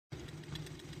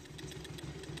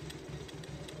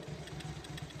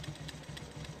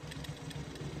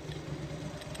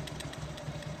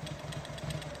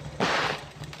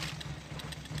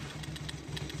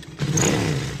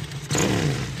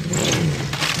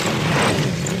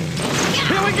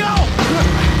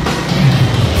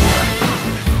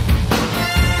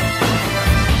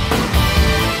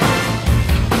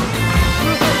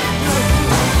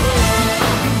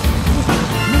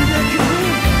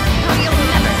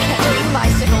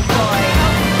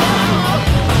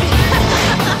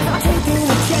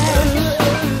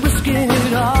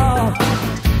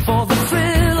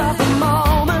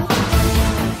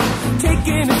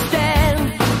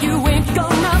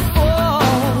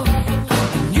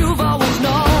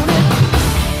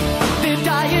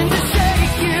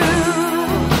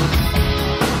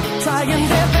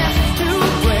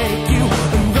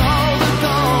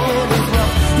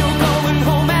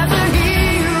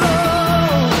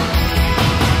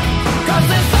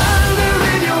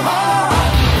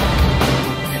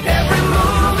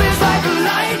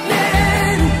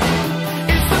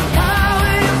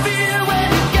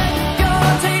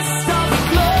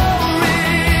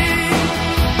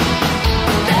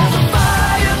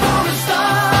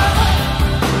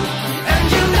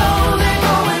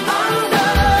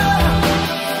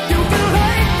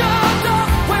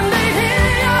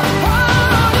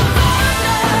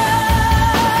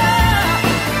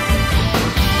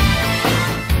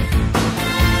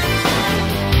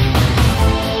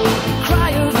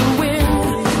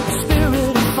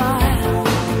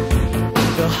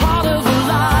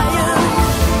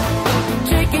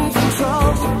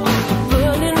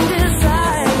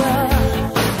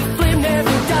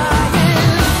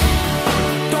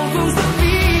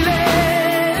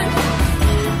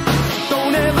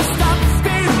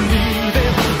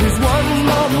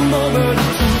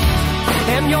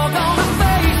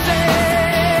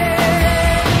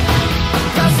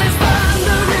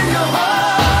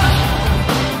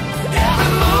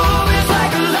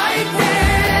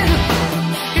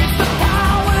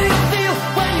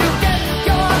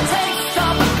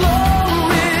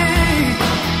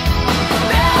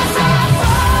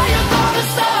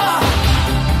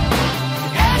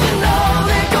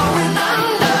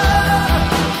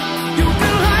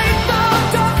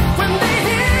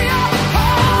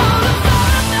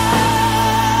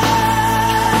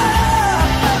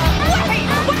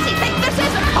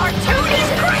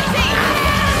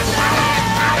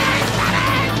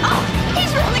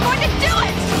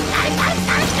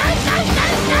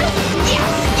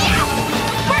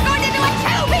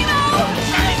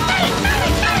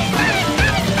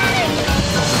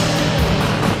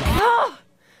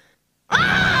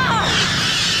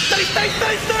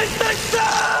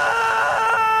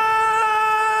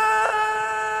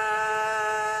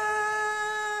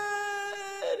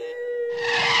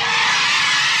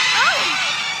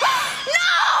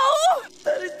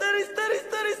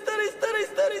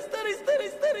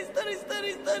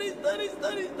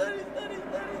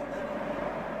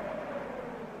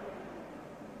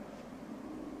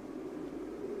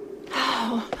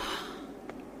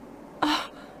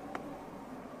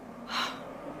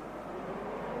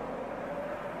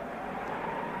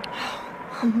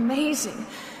amazing.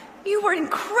 You were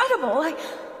incredible.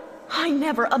 I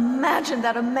never imagined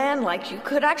that a man like you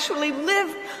could actually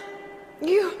live.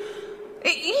 You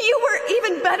were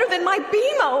even better than my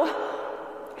BMO.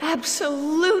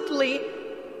 Absolutely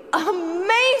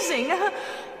amazing.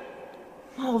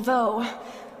 Although,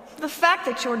 the fact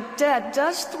that you're dead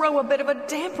does throw a bit of a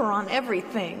damper on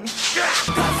everything.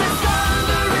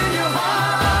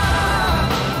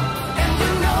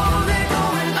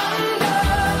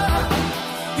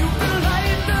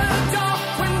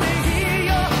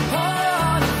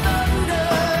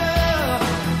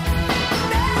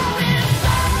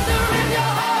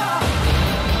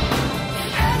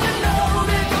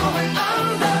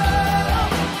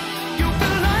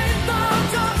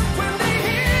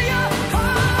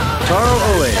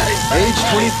 Age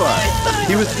 25.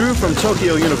 He withdrew from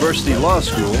Tokyo University Law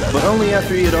School, but only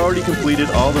after he had already completed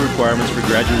all the requirements for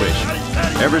graduation.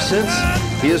 Ever since,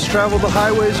 he has traveled the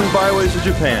highways and byways of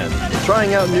Japan,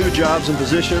 trying out new jobs and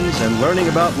positions and learning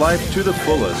about life to the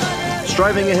fullest.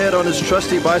 Striving ahead on his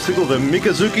trusty bicycle, the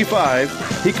Mikazuki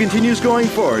 5, he continues going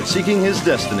forward, seeking his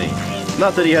destiny.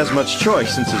 Not that he has much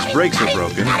choice since his brakes are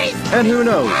broken. And who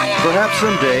knows, perhaps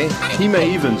someday he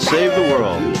may even save the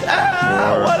world.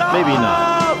 Or maybe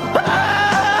not.